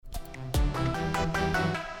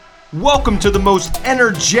Welcome to the most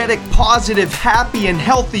energetic, positive, happy, and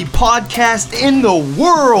healthy podcast in the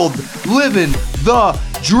world, Living the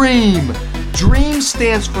Dream. DREAM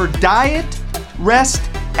stands for diet, rest,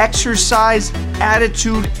 exercise,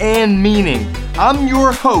 attitude, and meaning. I'm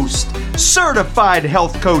your host, certified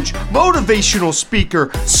health coach, motivational speaker,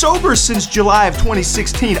 sober since July of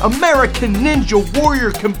 2016, American Ninja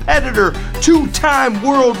Warrior competitor, two-time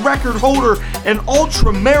world record holder, and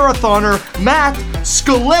ultra marathoner, Matt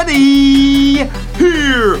Scaletti.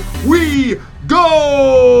 Here we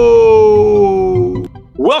go!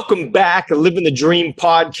 Welcome back to Living the Dream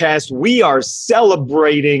podcast. We are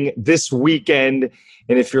celebrating this weekend.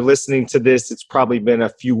 And if you're listening to this, it's probably been a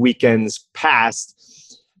few weekends past.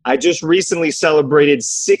 I just recently celebrated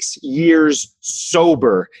 6 years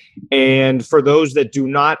sober. And for those that do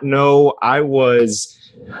not know, I was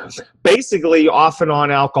basically off and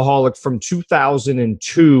on alcoholic from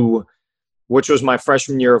 2002, which was my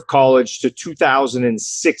freshman year of college, to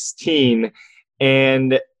 2016.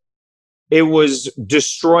 And it was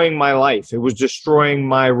destroying my life. It was destroying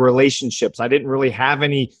my relationships. I didn't really have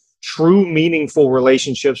any true meaningful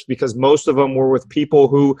relationships because most of them were with people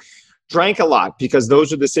who drank a lot, because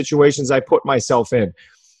those are the situations I put myself in.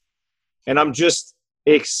 And I'm just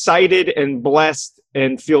excited and blessed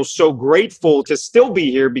and feel so grateful to still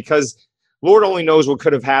be here, because Lord only knows what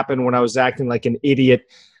could have happened when I was acting like an idiot.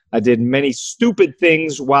 I did many stupid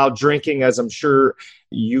things while drinking, as I'm sure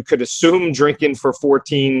you could assume, drinking for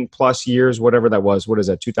 14 plus years, whatever that was. What is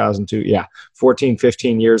that, 2002? Yeah, 14,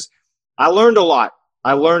 15 years. I learned a lot.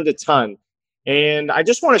 I learned a ton. And I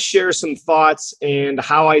just want to share some thoughts and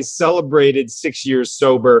how I celebrated 6 years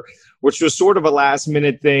sober, which was sort of a last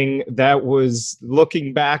minute thing that was,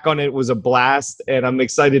 looking back on it, was a blast. And I'm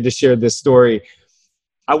excited to share this story.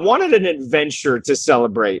 I wanted an adventure to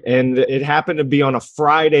celebrate, and it happened to be on a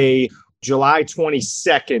Friday. July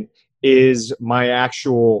 22nd is my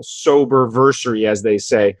actual sober-versary, as they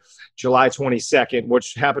say, July 22nd,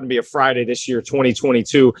 which happened to be a Friday this year,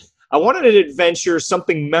 2022. I wanted an adventure,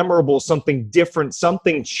 something memorable, something different,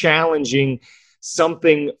 something challenging,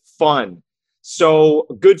 something fun. So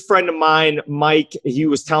a good friend of mine, Mike, he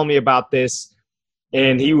was telling me about this,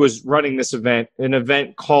 and he was running this event, an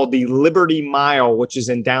event called the Liberty Mile, which is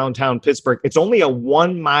in downtown Pittsburgh. It's only a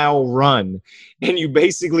 1 mile run, and you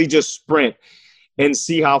basically just sprint and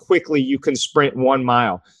see how quickly you can sprint 1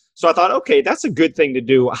 mile. So I thought, okay, that's a good thing to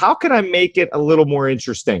do. How can I make it a little more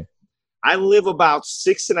interesting? I live about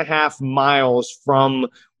 6.5 miles from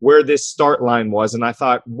where this start line was, and I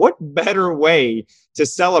thought, what better way to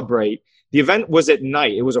celebrate? The event was at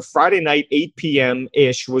night. It was a Friday night, 8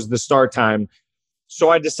 p.m.-ish was the start time.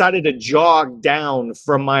 So I decided to jog down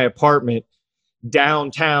from my apartment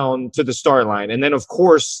downtown to the start line. And then, of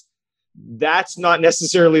course, that's not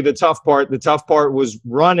necessarily the tough part. The tough part was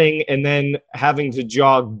running and then having to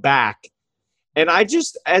jog back. And I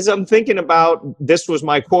just, as I'm thinking about, this was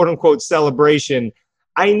my quote unquote celebration,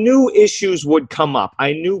 I knew issues would come up.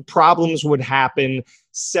 I knew problems would happen,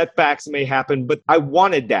 setbacks may happen, but I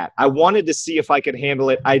wanted that. I wanted to see if I could handle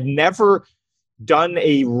it. I'd never done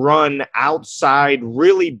a run outside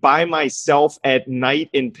really by myself at night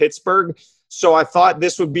in Pittsburgh. So I thought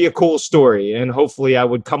this would be a cool story, and hopefully I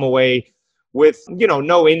would come away with,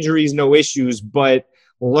 no injuries, no issues, but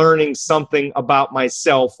learning something about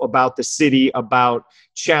myself, about the city, about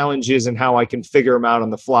challenges, and how I can figure them out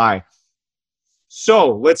on the fly.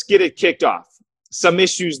 So let's get it kicked off. Some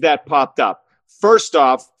issues that popped up. First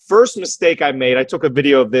off, first mistake I made, I took a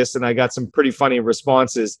video of this and I got some pretty funny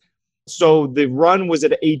responses. So the run was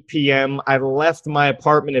at 8 p.m. I left my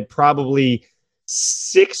apartment at probably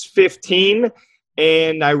 6:15.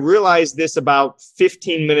 And I realized this about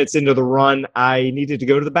 15 minutes into the run. I needed to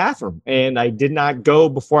go to the bathroom, and I did not go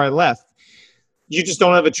before I left. You just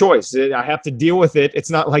don't have a choice. I have to deal with it. It's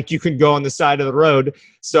not like you can go on the side of the road.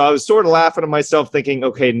 So I was sort of laughing at myself thinking,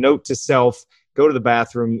 okay, note to self, go to the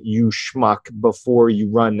bathroom, you schmuck, before you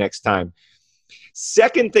run next time.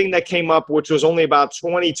 Second thing that came up, which was only about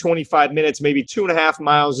 20, 25 minutes, maybe 2.5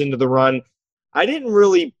 miles into the run, I didn't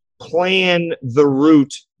really plan the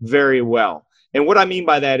route very well. And what I mean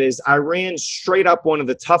by that is I ran straight up one of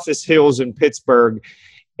the toughest hills in Pittsburgh.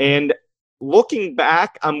 And looking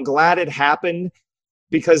back, I'm glad it happened,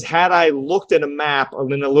 because had I looked at a map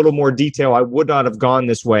in a little more detail, I would not have gone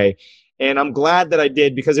this way. And I'm glad that I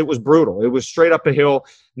did, because it was brutal. It was straight up a hill.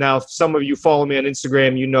 Now, if some of you follow me on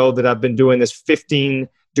Instagram, you know that I've been doing this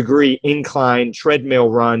 15-degree incline treadmill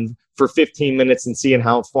run for 15 minutes and seeing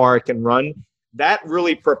how far I can run. That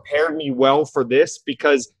really prepared me well for this,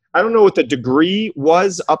 because I don't know what the degree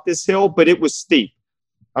was up this hill, but it was steep.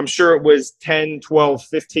 I'm sure it was 10, 12,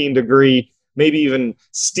 15 degree maybe even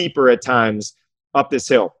steeper at times up this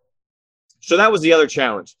hill. So that was the other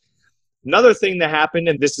challenge. Another thing that happened,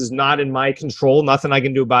 and this is not in my control, nothing I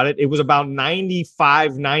can do about it. It was about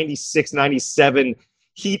 95, 96, 97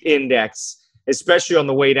 heat index, especially on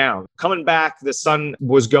the way down. Coming back, the sun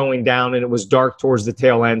was going down and it was dark towards the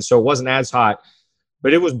tail end, so it wasn't as hot,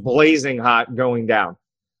 but it was blazing hot going down.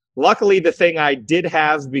 Luckily, the thing I did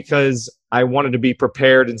have, because I wanted to be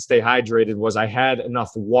prepared and stay hydrated, was I had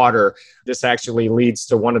enough water. This actually leads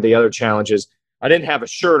to one of the other challenges. I didn't have a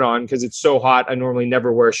shirt on because it's so hot. I normally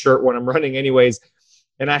never wear a shirt when I'm running anyways.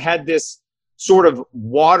 And I had this sort of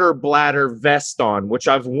water bladder vest on, which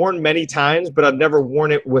I've worn many times, but I've never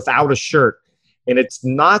worn it without a shirt. And it's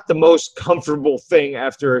not the most comfortable thing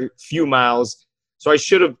after a few miles. So I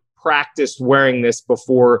should have practiced wearing this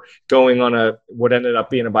before going on what ended up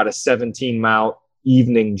being about a 17-mile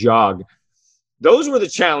evening jog. Those were the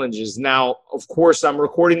challenges. Now, of course, I'm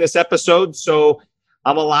recording this episode, so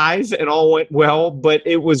I'm alive and all went well, but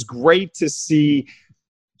it was great to see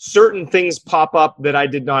certain things pop up that I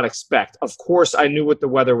did not expect. Of course, I knew what the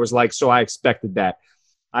weather was like, so I expected that.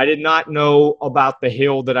 I did not know about the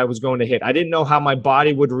hill that I was going to hit. I didn't know how my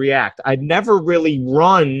body would react. I'd never really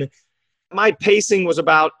run. My pacing was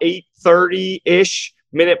about 8:30-ish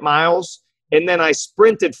minute miles, and then I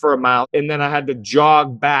sprinted for a mile, and then I had to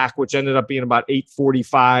jog back, which ended up being about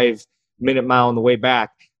 8:45 minute mile on the way back.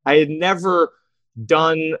 I had never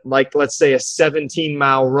done, like, let's say a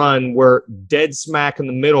 17-mile run where dead smack in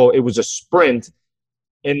the middle, it was a sprint,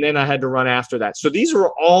 and then I had to run after that. So these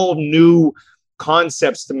are all new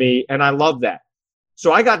concepts to me, and I love that.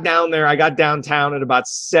 So I got down there. I got downtown at about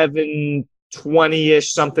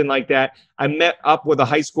 7:20-ish, something like that. I met up with a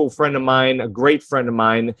high school friend of mine, a great friend of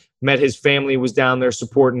mine, met his family, was down there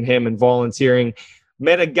supporting him and volunteering.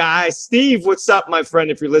 Met a guy, Steve, what's up, my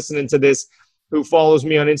friend, if you're listening to this, who follows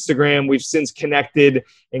me on Instagram. We've since connected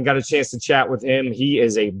and got a chance to chat with him. He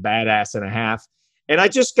is a badass and a half. And I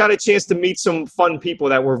just got a chance to meet some fun people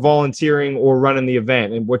that were volunteering or running the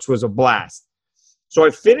event, and which was a blast. So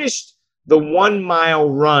I finished the 1 mile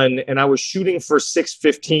run and I was shooting for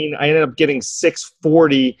 6:15. I ended up getting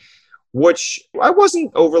 6:40, which I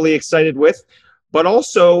wasn't overly excited with, but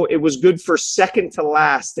also it was good for second to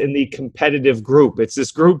last in the competitive group. It's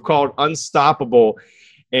this group called Unstoppable,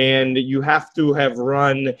 and you have to have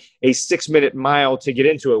run a 6-minute mile to get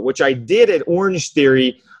into it, which I did at Orange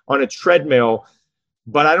Theory on a treadmill.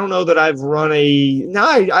 But I don't know that I've run I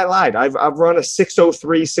lied. I've run a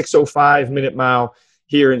 6:03, 6:05 minute mile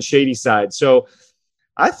here in Shadyside. So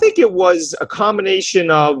I think it was a combination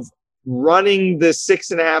of running the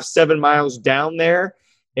 6.5, 7 miles down there.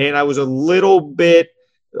 And I was a little bit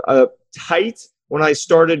tight when I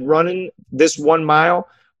started running this 1 mile,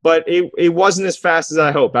 but it wasn't as fast as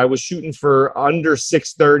I hoped. I was shooting for under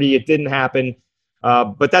 6:30. It didn't happen,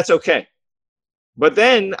 but that's okay. But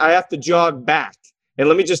then I have to jog back. And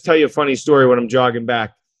let me just tell you a funny story when I'm jogging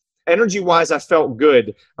back. Energy-wise, I felt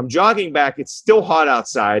good. I'm jogging back. It's still hot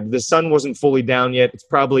outside. The sun wasn't fully down yet. It's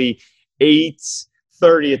probably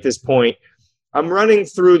 8:30 at this point. I'm running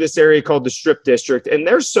through this area called the Strip District, and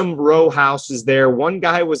there's some row houses there. One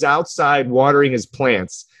guy was outside watering his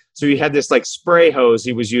plants. So he had this like spray hose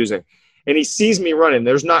he was using. And he sees me running.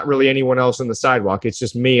 There's not really anyone else on the sidewalk. It's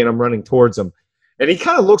just me, and I'm running towards him. And he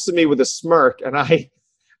kind of looks at me with a smirk, and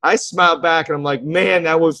I smile back, and I'm like, man,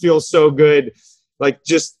 that would feel so good. Like,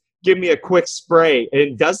 just give me a quick spray.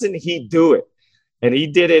 And doesn't he do it? And he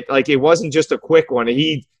did it like it wasn't just a quick one.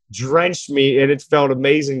 He drenched me, and it felt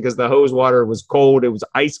amazing because the hose water was cold. It was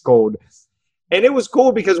ice cold. And it was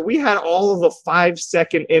cool because we had all of a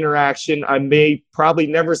 5-second interaction. I may probably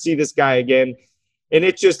never see this guy again. And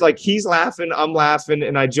it's just like he's laughing, I'm laughing,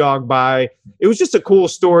 and I jog by. It was just a cool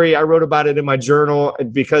story. I wrote about it in my journal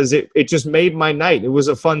because it just made my night. It was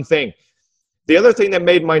a fun thing. The other thing that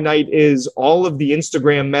made my night is all of the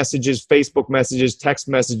Instagram messages, Facebook messages, text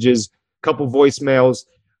messages, a couple voicemails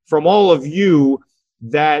from all of you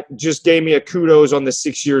that just gave me a kudos on the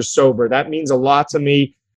 6 years sober. That means a lot to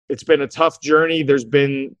me. It's been a tough journey. There's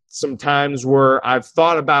been some times where I've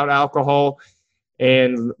thought about alcohol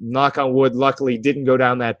and, knock on wood, luckily didn't go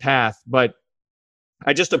down that path. But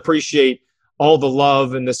I just appreciate all the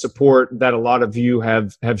love and the support that a lot of you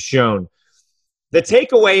have shown. The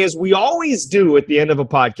takeaway, as we always do at the end of a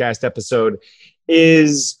podcast episode,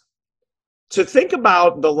 is to think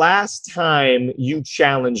about the last time you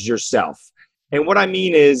challenged yourself. And what I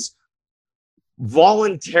mean is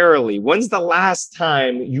voluntarily. When's the last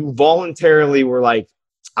time you voluntarily were like,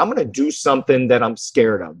 I'm going to do something that I'm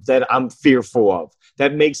scared of, that I'm fearful of,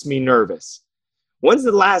 that makes me nervous? When's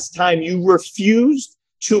the last time you refused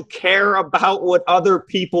to care about what other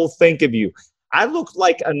people think of you. I looked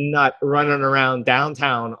like a nut running around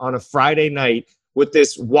downtown on a Friday night with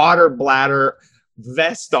this water bladder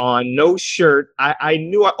vest on, no shirt. I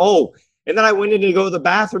knew, and then I went in to go to the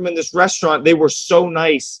bathroom in this restaurant. They were so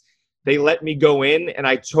nice. They let me go in, and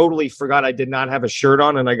I totally forgot I did not have a shirt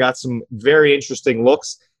on, and I got some very interesting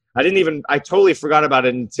looks. I totally forgot about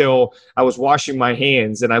it until I was washing my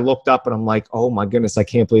hands, and I looked up, and I'm like, oh my goodness, I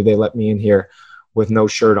can't believe they let me in here with no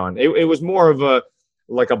shirt on. It was more of a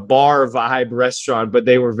bar vibe restaurant, but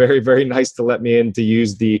they were very, very nice to let me in to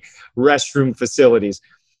use the restroom facilities.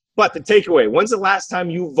 But the takeaway, when's the last time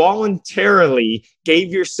you voluntarily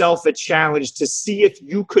gave yourself a challenge to see if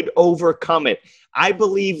you could overcome it? I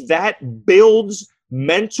believe that builds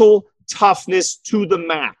mental toughness to the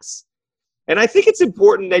max. And I think it's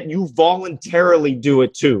important that you voluntarily do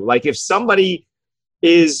it too. Like if somebody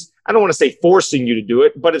is, I don't want to say forcing you to do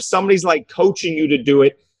it, but if somebody's like coaching you to do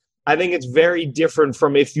it, I think it's very different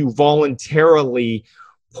from if you voluntarily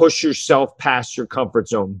push yourself past your comfort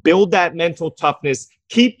zone. Build that mental toughness.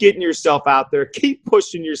 Keep getting yourself out there. Keep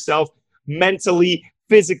pushing yourself mentally,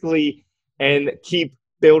 physically, and keep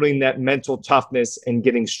building that mental toughness and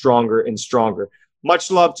getting stronger and stronger.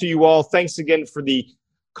 Much love to you all. Thanks again for the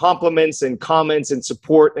compliments and comments and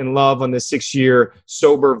support and love on the 6-year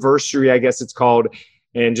soberversary, I guess it's called.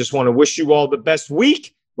 And just want to wish you all the best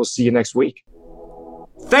week. We'll see you next week.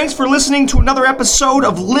 Thanks for listening to another episode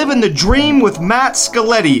of Living the Dream with Matt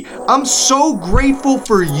Scaletti. I'm so grateful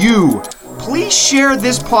for you. Please share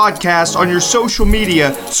this podcast on your social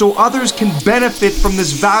media so others can benefit from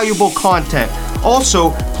this valuable content.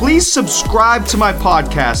 Also, please subscribe to my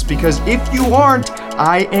podcast because if you aren't,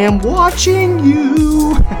 I am watching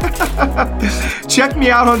you. Check me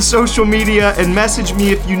out on social media and message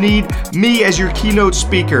me if you need me as your keynote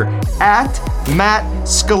speaker at Matt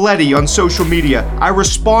Scaletti on social media. I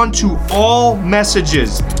respond to all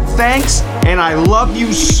messages. Thanks, and I love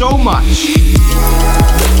you so much.